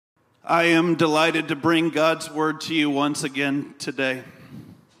I am delighted to bring God's word to you once again today.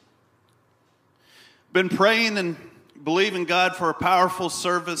 Been praying and believing God for a powerful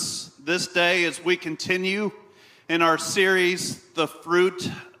service this day as we continue in our series, The Fruit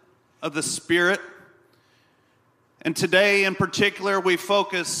of the Spirit. And today in particular, we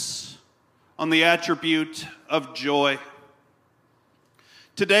focus on the attribute of joy.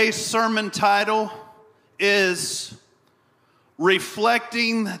 Today's sermon title is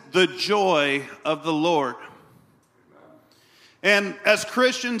Reflecting the Joy of the Lord. And as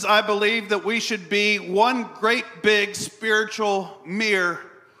Christians, I believe that we should be one great big spiritual mirror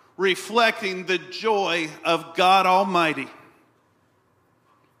reflecting the joy of God Almighty.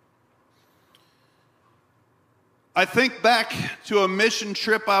 I think back to a mission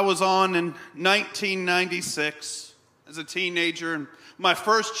trip I was on in 1996 as a teenager, and my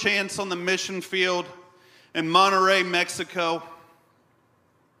first chance on the mission field in Monterrey, Mexico.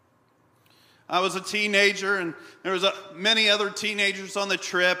 I was a teenager, and there was many other teenagers on the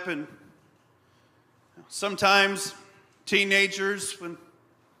trip, and sometimes teenagers would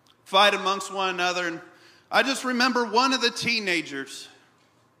fight amongst one another. And I just remember one of the teenagers,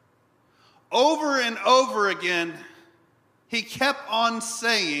 over and over again, he kept on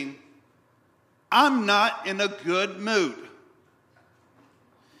saying, "I'm not in a good mood."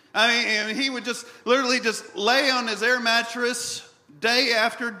 I mean, he would just literally just lay on his air mattress day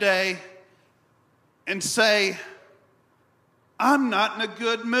after day and say, "I'm not in a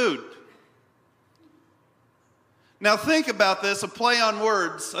good mood." Now think about this, a play on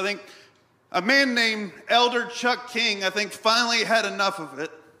words. I think a man named Elder Chuck King, I think, finally had enough of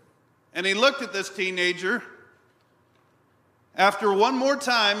it. And he looked at this teenager. After one more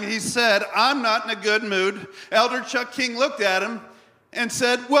time, he said, "I'm not in a good mood." Elder Chuck King looked at him and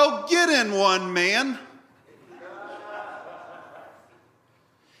said, "Well, get in one, man."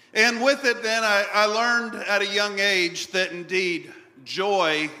 And with it then, I learned at a young age that indeed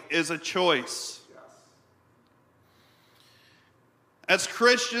joy is a choice. As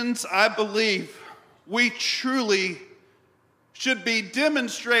Christians, I believe we truly should be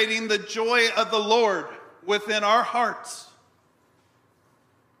demonstrating the joy of the Lord within our hearts.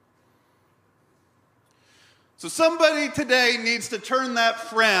 So somebody today needs to turn that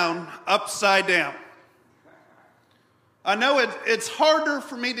frown upside down. I know it's harder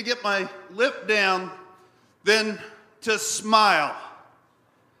for me to get my lip down than to smile.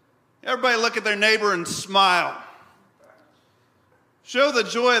 Everybody look at their neighbor and smile. Show the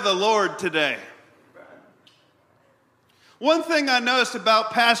joy of the Lord today. One thing I noticed about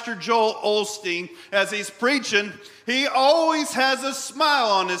Pastor Joel Osteen as he's preaching, he always has a smile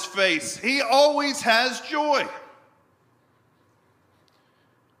on his face. He always has joy.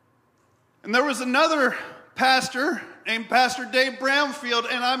 And there was another pastor named Pastor Dave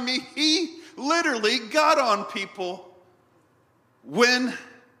Brownfield, and I mean, he literally got on people when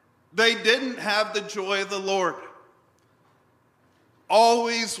they didn't have the joy of the Lord.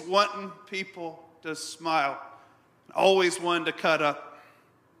 Always wanting people to smile. Always wanting to cut up.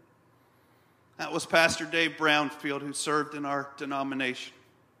 That was Pastor Dave Brownfield, who served in our denomination.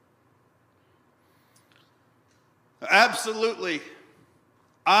 Absolutely.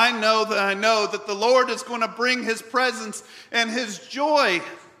 I know that the Lord is going to bring His presence and His joy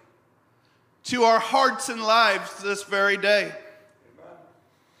to our hearts and lives this very day. Amen.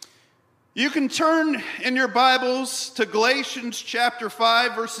 You can turn in your Bibles to Galatians chapter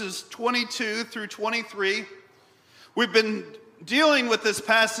 5, verses 22 through 23. We've been dealing with this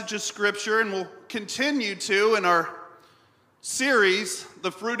passage of Scripture, and we'll continue to in our series,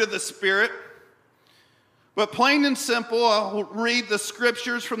 The Fruit of the Spirit. But plain and simple, I'll read the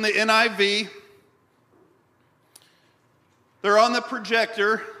Scriptures from the NIV. They're on the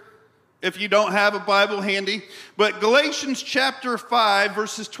projector if you don't have a Bible handy. But Galatians chapter 5,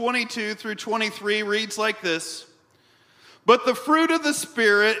 verses 22 through 23 reads like this. "But the fruit of the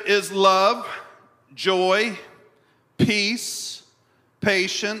Spirit is love, joy, peace,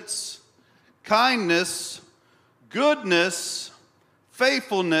 patience, kindness, goodness,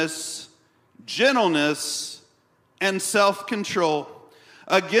 faithfulness, gentleness, and self-control.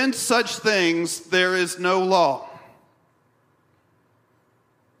 Against such things there is no law."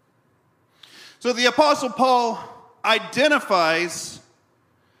 So the Apostle Paul identifies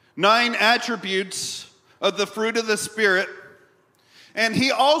 9 attributes of the fruit of the Spirit, and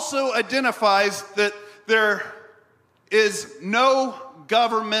he also identifies that there is no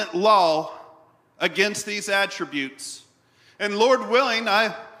government law against these attributes. And Lord willing,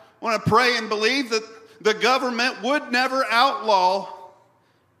 I want to pray and believe that the government would never outlaw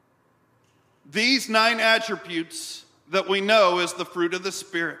these 9 attributes that we know is the fruit of the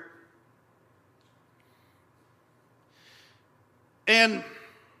Spirit. And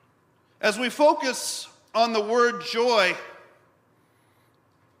as we focus on the word joy,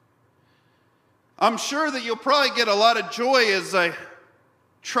 I'm sure that you'll probably get a lot of joy as I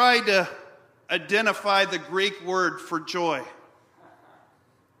try to identify the Greek word for joy.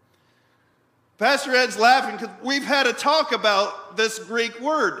 Pastor Ed's laughing because we've had a talk about this Greek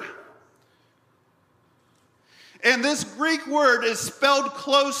word. And this Greek word is spelled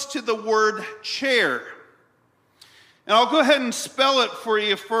close to the word chair. And I'll go ahead and spell it for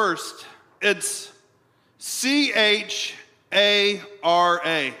you first. It's C-H-A-R-A.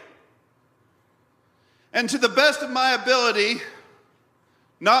 And to the best of my ability,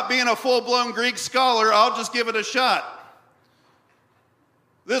 not being a full-blown Greek scholar, I'll just give it a shot.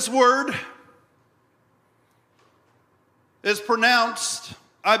 This word is pronounced,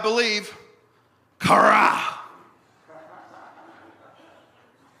 I believe, kara.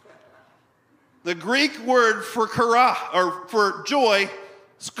 The Greek word for kara, or for joy,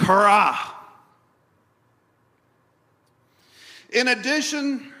 is kara. In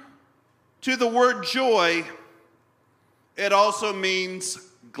addition to the word joy, it also means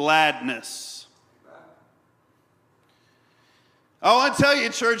gladness. I want to tell you,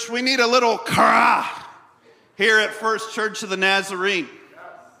 church, we need a little kara here at First Church of the Nazarene.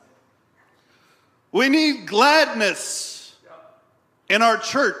 We need gladness in our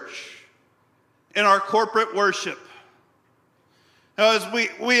church, in our corporate worship. Now, as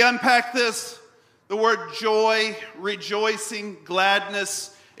we unpack this, the word joy, rejoicing,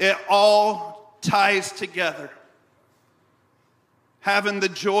 gladness, it all ties together. Having the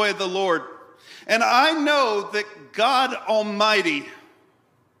joy of the Lord. And I know that God Almighty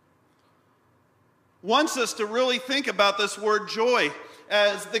wants us to really think about this word joy,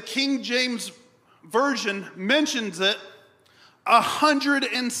 as the King James Version mentions it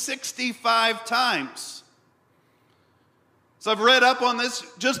 165 times. So I've read up on this.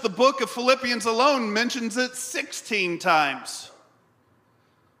 Just the book of Philippians alone mentions it 16 times.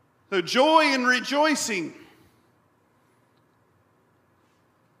 So joy and rejoicing.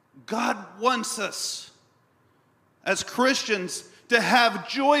 God wants us as Christians to have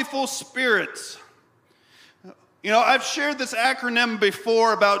joyful spirits. You know, I've shared this acronym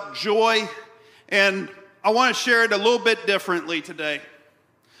before about joy, and I want to share it a little bit differently today.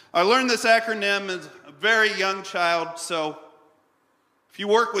 I learned this acronym as a very young child, so if you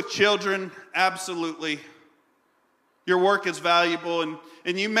work with children, absolutely, your work is valuable,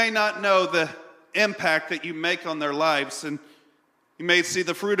 and you may not know the impact that you make on their lives, and you may see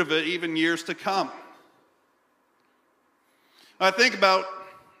the fruit of it even years to come. I think about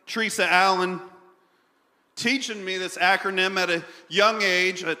Teresa Allen teaching me this acronym at a young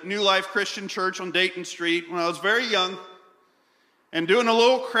age at New Life Christian Church on Dayton Street when I was very young, and doing a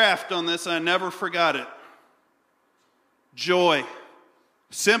little craft on this, and I never forgot it. Joy,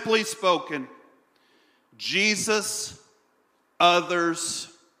 simply spoken, Jesus, others,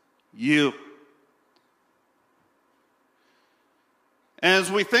 you. And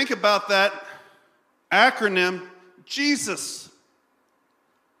as we think about that acronym, Jesus.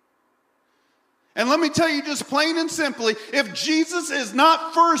 And let me tell you just plain and simply, if Jesus is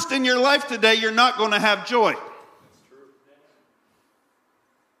not first in your life today, you're not going to have joy.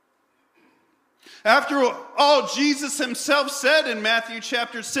 After all, Jesus himself said in Matthew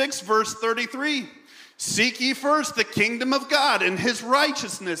chapter 6, verse 33, "Seek ye first the kingdom of God and his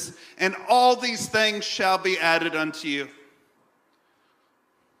righteousness, and all these things shall be added unto you."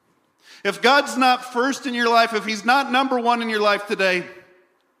 If God's not first in your life, if he's not number one in your life today,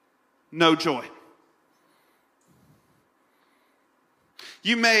 no joy.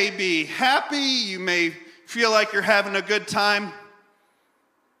 You may be happy, you may feel like you're having a good time,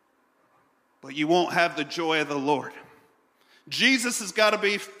 but you won't have the joy of the Lord. Jesus has got to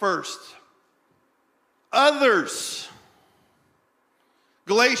be first. Others.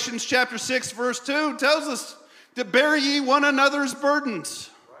 Galatians chapter 6, verse 2 tells us to bear ye one another's burdens.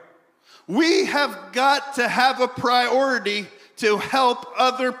 We have got to have a priority to help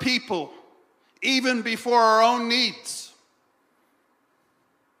other people, even before our own needs.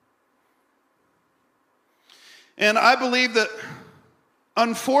 And I believe that,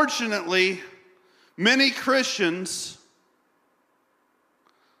 unfortunately, many Christians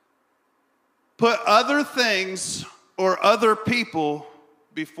put other things or other people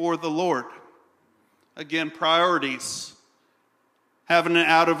before the Lord. Again, priorities, having it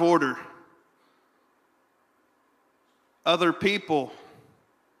out of order. Other people,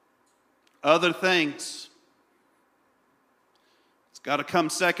 other things. It's got to come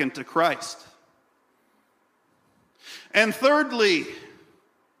second to Christ. And thirdly,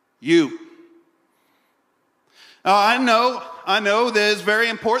 you. Now, I know I know that it's very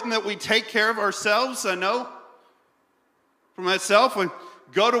important that we take care of ourselves. I know for myself, I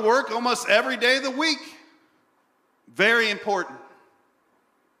go to work almost every day of the week. Very important.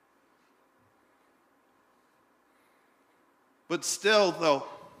 But still, though,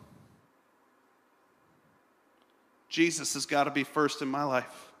 Jesus has got to be first in my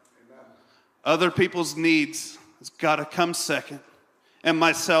life. Amen. Other people's needs has got to come second, and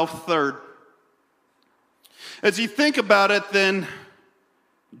myself third. As you think about it, then,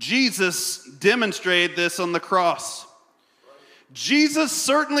 Jesus demonstrated this on the cross. Jesus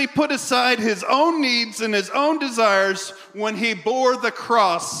certainly put aside his own needs and his own desires when he bore the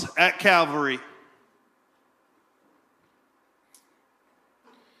cross at Calvary.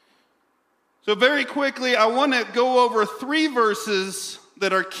 So very quickly, I want to go over 3 verses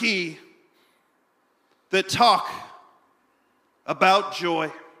that are key that talk about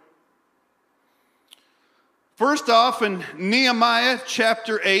joy. First off, in Nehemiah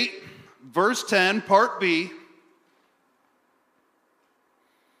chapter 8, verse 10, part B,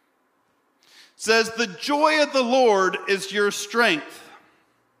 says, "The joy of the Lord is your strength."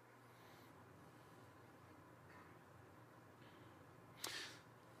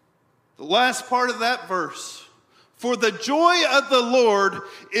 The last part of that verse, "For the joy of the Lord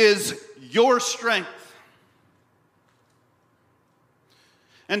is your strength."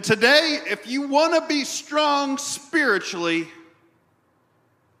 And today, if you want to be strong spiritually,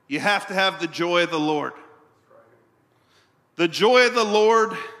 you have to have the joy of the Lord. The joy of the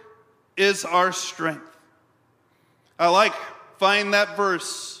Lord is our strength. I find that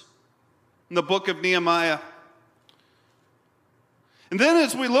verse in the book of Nehemiah. And then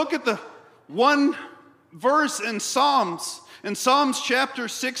as we look at the one verse in Psalms chapter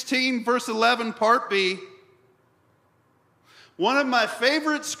 16, verse 11, part B, one of my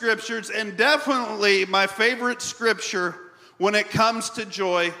favorite scriptures, and definitely my favorite scripture when it comes to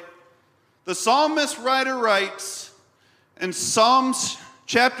joy, the psalmist writer writes in Psalms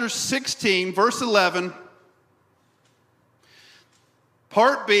chapter 16, verse 11,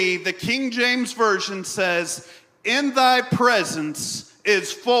 part B, the King James Version says, "In thy presence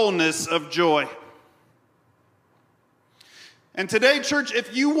is fullness of joy." And today, church,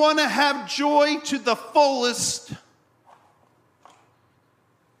 if you want to have joy to the fullest,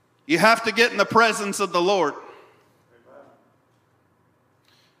 you have to get in the presence of the Lord. Amen.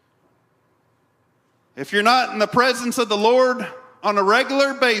 If you're not in the presence of the Lord on a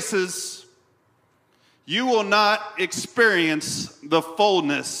regular basis, you will not experience the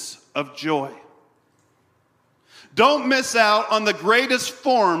fullness of joy. Don't miss out on the greatest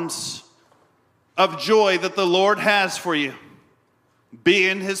forms of joy that the Lord has for you. Be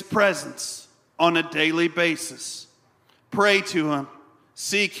in his presence on a daily basis. Pray to him.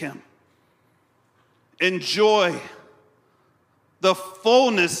 Seek him. Enjoy the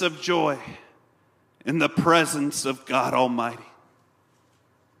fullness of joy in the presence of God Almighty.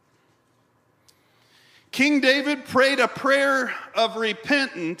 King David prayed a prayer of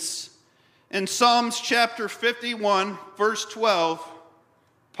repentance in Psalms chapter 51, verse 12,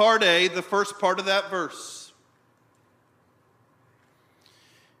 part A, the first part of that verse.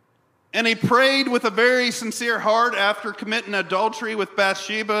 And he prayed with a very sincere heart after committing adultery with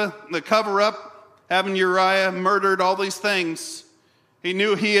Bathsheba, the cover-up, having Uriah murdered, all these things. He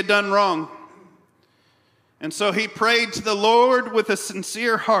knew he had done wrong. And so he prayed to the Lord with a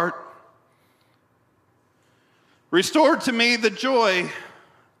sincere heart. "Restore to me the joy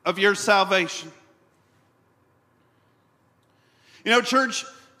of your salvation." You know, church,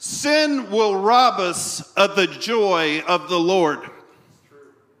 sin will rob us of the joy of the Lord.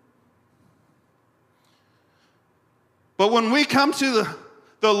 But when we come to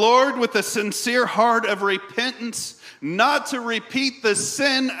the Lord with a sincere heart of repentance, not to repeat the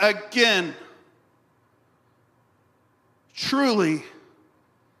sin again, truly,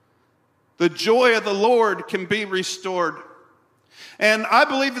 the joy of the Lord can be restored. And I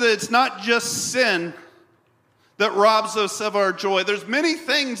believe that it's not just sin that robs us of our joy. There's many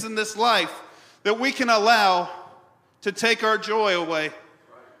things in this life that we can allow to take our joy away.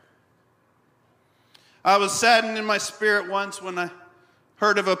 I was saddened in my spirit once when I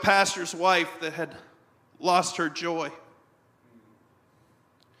heard of a pastor's wife that had lost her joy.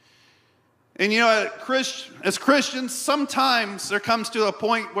 And you know, as Christians, sometimes there comes to a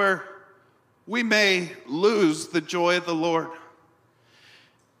point where we may lose the joy of the Lord.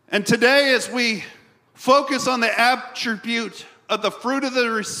 And today, as we focus on the attribute of the fruit of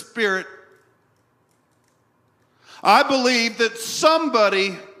the Spirit, I believe that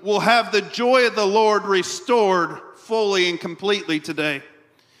somebody will have the joy of the Lord restored fully and completely today.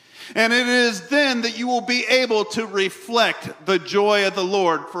 And it is then that you will be able to reflect the joy of the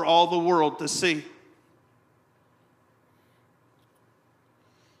Lord for all the world to see.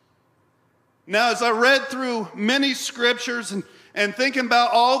 Now, as I read through many scriptures and thinking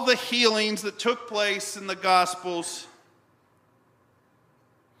about all the healings that took place in the Gospels,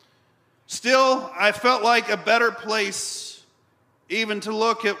 still, I felt like a better place even to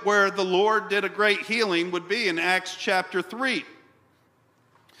look at where the Lord did a great healing would be in Acts chapter 3.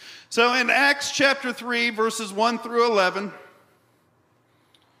 So in Acts chapter 3, verses 1 through 11,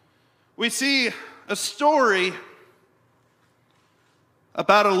 we see a story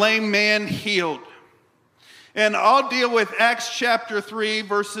about a lame man healed. And I'll deal with Acts chapter 3,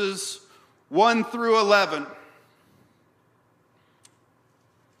 verses 1 through 11.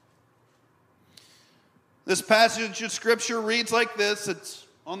 This passage of scripture reads like this. It's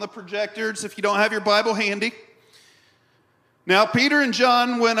on the projectors if you don't have your Bible handy. Now Peter and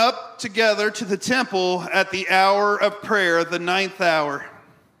John went up together to the temple at the hour of prayer, the 9th hour.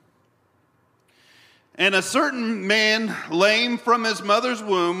 And a certain man, lame from his mother's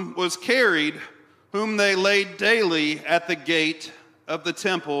womb, was carried, whom they laid daily at the gate of the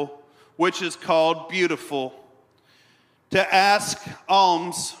temple, which is called Beautiful, to ask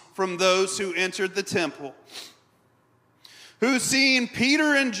alms from those who entered the temple, who, seeing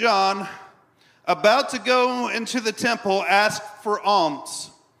Peter and John about to go into the temple, asked for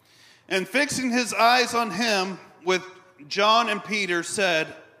alms. And fixing his eyes on him with John and Peter,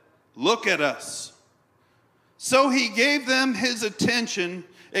 said, "Look at us." So he gave them his attention,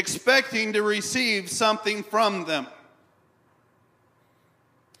 expecting to receive something from them.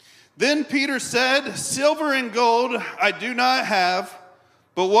 Then Peter said, "Silver and gold I do not have,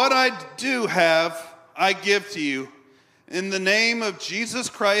 but what I do have I give to you. In the name of Jesus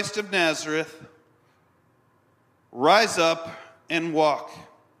Christ of Nazareth, rise up and walk."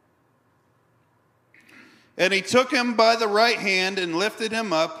 And he took him by the right hand and lifted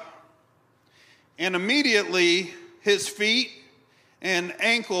him up. And immediately his feet and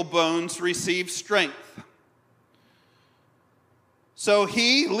ankle bones received strength. So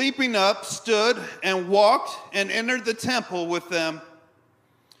he, leaping up, stood and walked and entered the temple with them,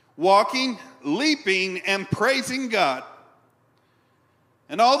 walking, leaping, and praising God.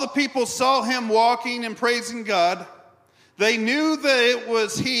 And all the people saw him walking and praising God. They knew that it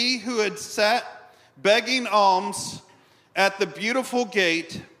was he who had sat begging alms at the Beautiful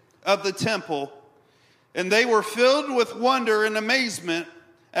gate of the temple. And they were filled with wonder and amazement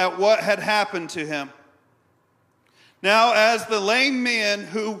at what had happened to him. Now, as the lame man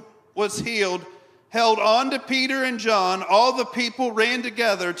who was healed held on to Peter and John, all the people ran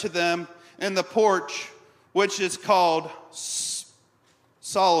together to them in the porch, which is called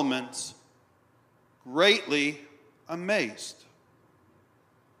Solomon's, greatly amazed.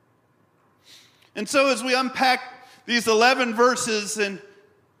 And so as we unpack these 11 verses in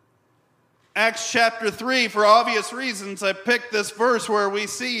Acts chapter 3, for obvious reasons, I picked this verse where we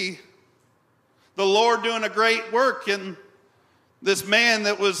see the Lord doing a great work in this man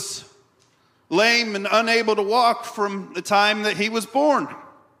that was lame and unable to walk from the time that he was born.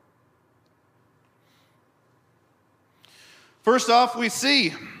 First off, we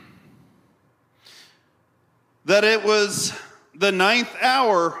see that it was the 9th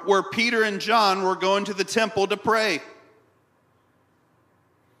hour where Peter and John were going to the temple to pray.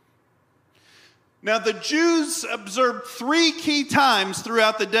 Now, the Jews observed 3 key times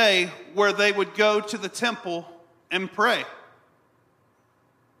throughout the day where they would go to the temple and pray.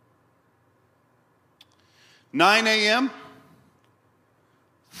 9 a.m.,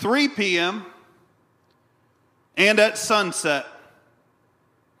 3 p.m., and at sunset.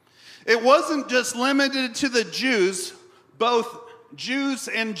 It wasn't just limited to the Jews. Both Jews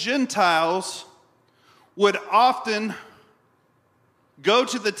and Gentiles would often go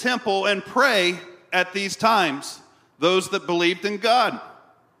to the temple and pray at these times, those that believed in God.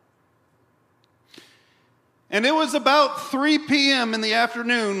 And it was about 3 p.m. in the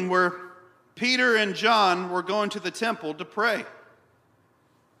afternoon where Peter and John were going to the temple to pray.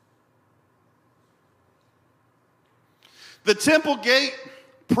 The temple gate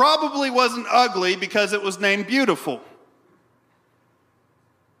probably wasn't ugly because it was named Beautiful.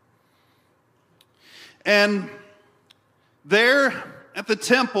 And there at the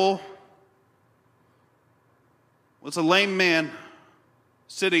temple was a lame man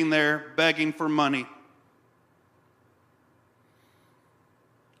sitting there begging for money.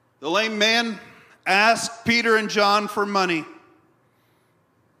 The lame man asked Peter and John for money.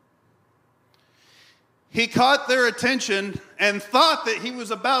 He caught their attention and thought that he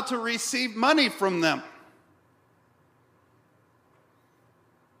was about to receive money from them.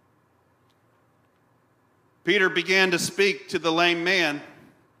 Peter began to speak to the lame man,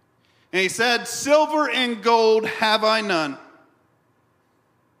 and he said, "Silver and gold have I none."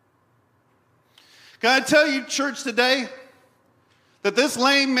 Can I tell you, church, today, that this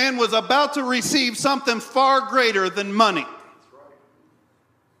lame man was about to receive something far greater than money.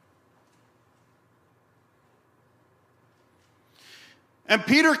 And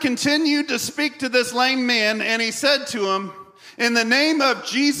Peter continued to speak to this lame man, and he said to him, "In the name of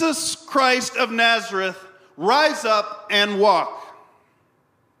Jesus Christ of Nazareth, rise up and walk."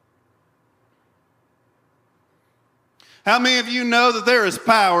 How many of you know that there is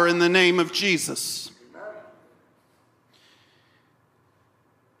power in the name of Jesus?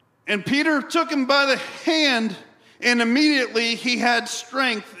 And Peter took him by the hand, and immediately he had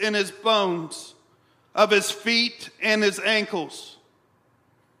strength in his bones of his feet and his ankles.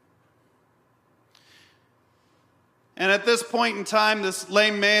 And at this point in time, this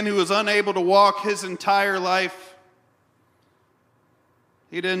lame man who was unable to walk his entire life,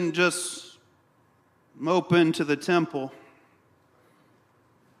 he didn't just mope into the temple.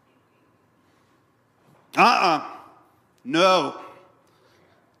 No.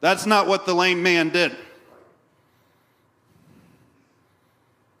 That's not what the lame man did.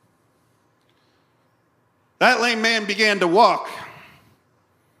 That lame man began to walk.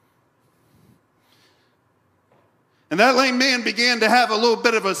 And that lame man began to have a little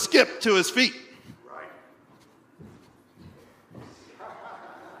bit of a skip to his feet.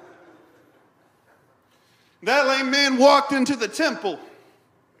 That lame man walked into the temple.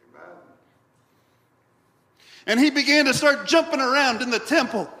 And he began to start jumping around in the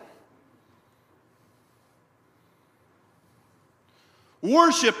temple,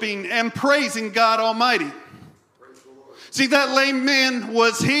 worshiping and praising God Almighty. See, that lame man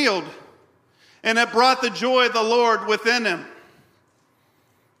was healed, and it brought the joy of the Lord within him.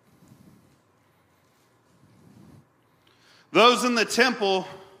 Those in the temple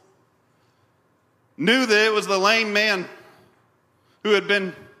knew that it was the lame man who had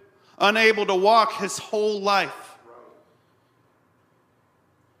been unable to walk his whole life.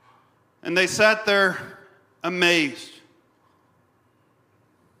 And they sat there amazed.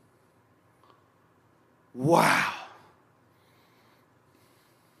 Wow.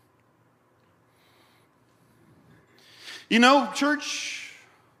 You know, church,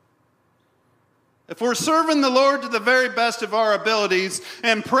 if we're serving the Lord to the very best of our abilities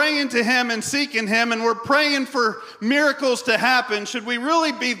and praying to Him and seeking Him, and we're praying for miracles to happen, should we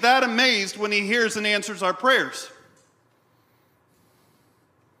really be that amazed when He hears and answers our prayers?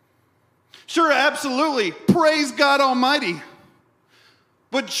 Sure, absolutely. Praise God Almighty.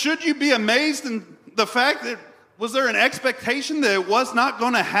 But should you be amazed in the fact that, was there an expectation that it was not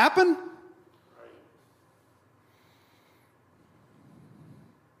going to happen?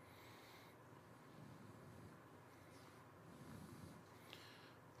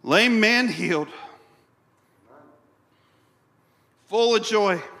 Lame man healed, full of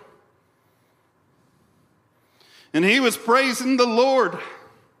joy. And he was praising the Lord.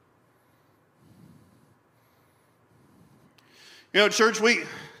 You know, church,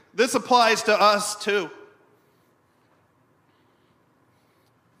 this applies to us too.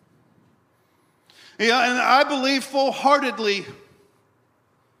 Yeah, and I believe full-heartedly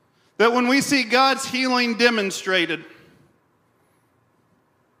that when we see God's healing demonstrated,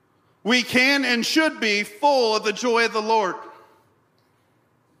 we can and should be full of the joy of the Lord.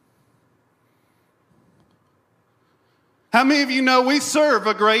 How many of you know we serve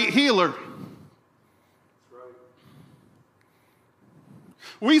a great healer?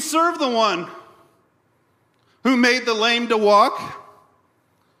 We serve the one who made the lame to walk,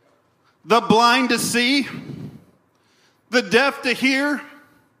 the blind to see, the deaf to hear,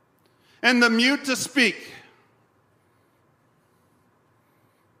 and the mute to speak.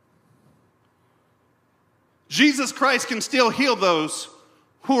 Jesus Christ can still heal those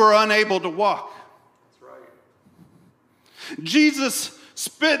who are unable to walk. That's right. Jesus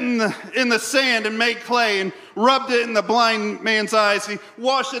spit in the sand and made clay and rubbed it in the blind man's eyes. He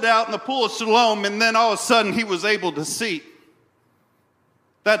washed it out in the pool of Siloam, and then all of a sudden he was able to see.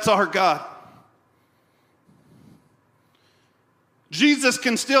 That's our God. Jesus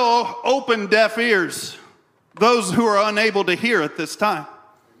can still open deaf ears, those who are unable to hear at this time.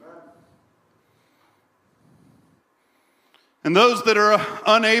 And those that are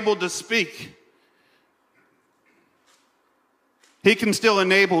unable to speak, He can still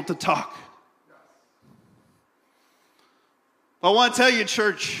enable to talk. I want to tell you,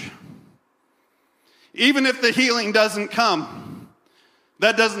 church, even if the healing doesn't come,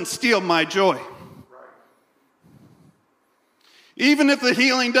 that doesn't steal my joy. Even if the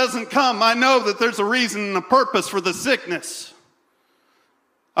healing doesn't come, I know that there's a reason and a purpose for the sickness.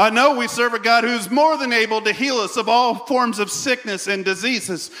 I know we serve a God who's more than able to heal us of all forms of sickness and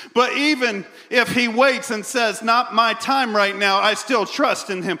diseases. But even if he waits and says, not my time right now, I still trust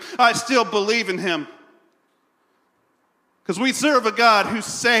in him. I still believe in him. Because we serve a God who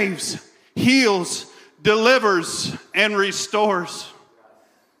saves, heals, delivers, and restores.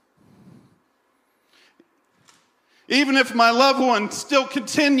 Even if my loved one still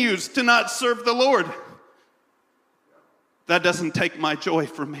continues to not serve the Lord, that doesn't take my joy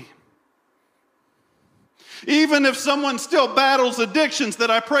from me. Even if someone still battles addictions that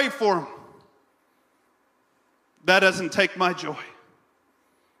I pray for them, that doesn't take my joy.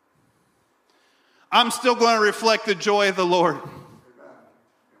 I'm still going to reflect the joy of the Lord.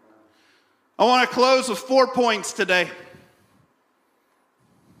 I want to close with 4 points today.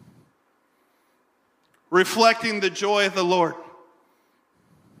 Reflecting the joy of the Lord.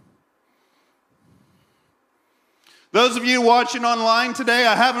 Those of you watching online today,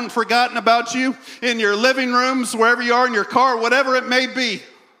 I haven't forgotten about you in your living rooms, wherever you are, in your car, whatever it may be.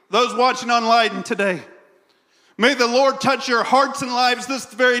 Those watching online today. May the Lord touch your hearts and lives this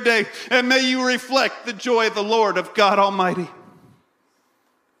very day, and may you reflect the joy of the Lord, of God Almighty.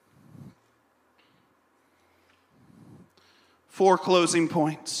 Four closing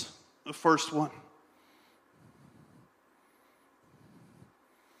points. The first one.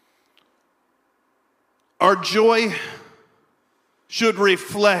 Our joy should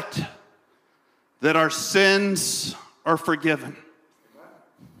reflect that our sins are forgiven.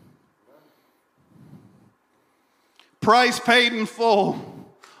 Price paid in full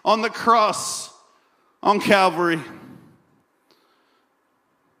on the cross on Calvary.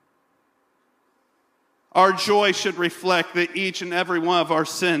 Our joy should reflect that each and every one of our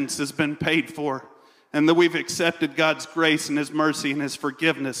sins has been paid for, and that we've accepted God's grace and his mercy and his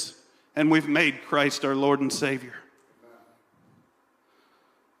forgiveness. And we've made Christ our Lord and Savior.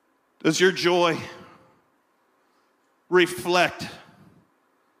 Does your joy reflect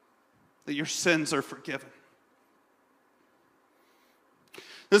that your sins are forgiven?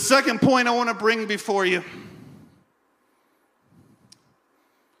 The second point I want to bring before you.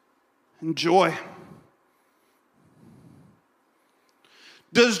 And joy.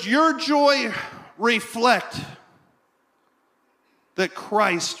 Does your joy reflect that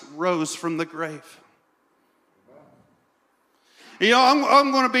Christ rose from the grave? You know,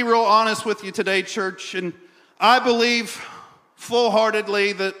 I'm going to be real honest with you today, church, and I believe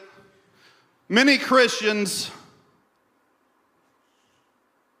full-heartedly that many Christians,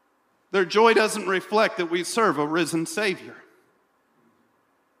 their joy doesn't reflect that we serve a risen Savior.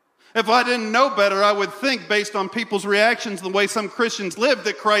 If I didn't know better, I would think, based on people's reactions, the way some Christians live,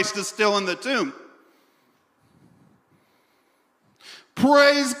 that Christ is still in the tomb.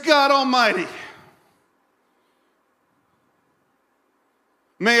 Praise God Almighty.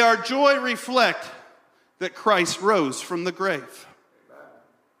 May our joy reflect that Christ rose from the grave.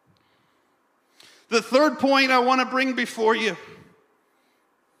 The third point I want to bring before you.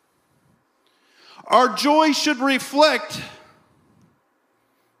 Our joy should reflect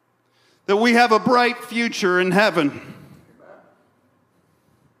that we have a bright future in heaven.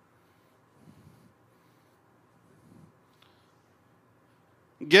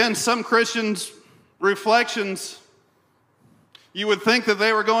 Again, some Christians' reflections, you would think that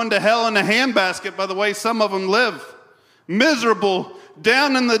they were going to hell in a handbasket by the way some of them live. Miserable,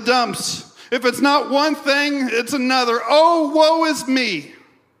 down in the dumps. If it's not one thing, it's another. Oh, woe is me.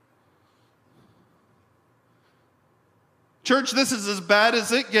 Church, this is as bad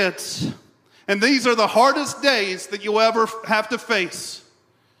as it gets. And these are the hardest days that you'll ever have to face.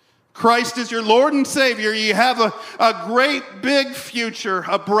 Christ is your Lord and Savior. You have a great big future,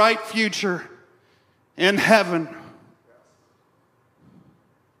 a bright future in heaven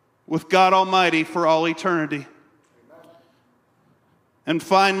with God Almighty for all eternity. And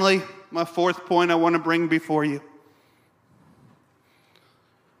finally, my fourth point I want to bring before you.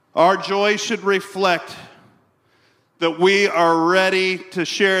 Our joy should reflect that we are ready to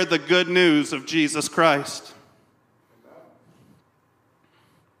share the good news of Jesus Christ.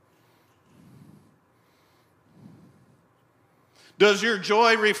 Does your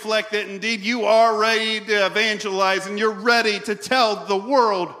joy reflect that indeed you are ready to evangelize and you're ready to tell the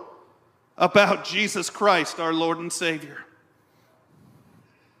world about Jesus Christ, our Lord and Savior?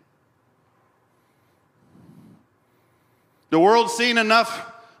 The world's seen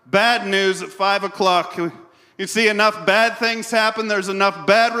enough bad news at 5 o'clock. You see enough bad things happen. There's enough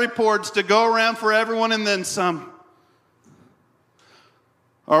bad reports to go around for everyone and then some.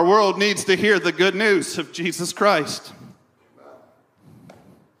 Our world needs to hear the good news of Jesus Christ.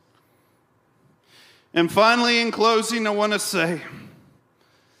 And finally, in closing, I want to say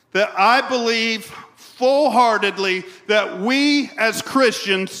that I believe full-heartedly that we as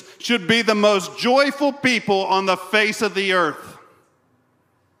Christians should be the most joyful people on the face of the earth.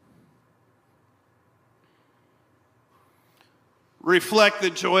 Reflect the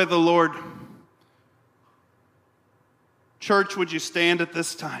joy of the Lord. Church, would you stand at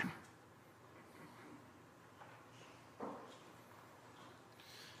this time?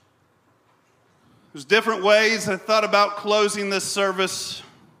 There's different ways I thought about closing this service,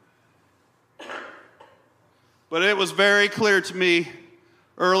 but it was very clear to me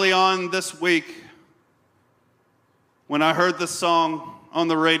early on this week when I heard the song on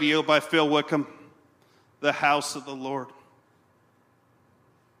the radio by Phil Wickham, "The House of the Lord."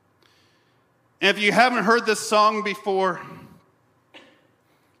 And if you haven't heard this song before,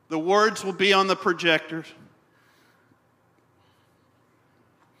 the words will be on the projectors.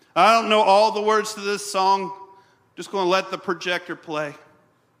 I don't know all the words to this song. I'm just going to let the projector play.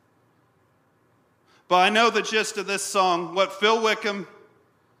 But I know the gist of this song, what Phil Wickham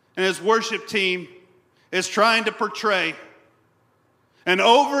and his worship team is trying to portray. And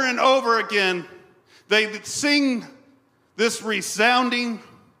over again, they sing this resounding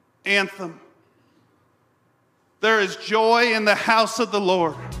anthem. There is joy in the house of the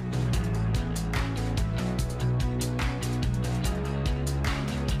Lord.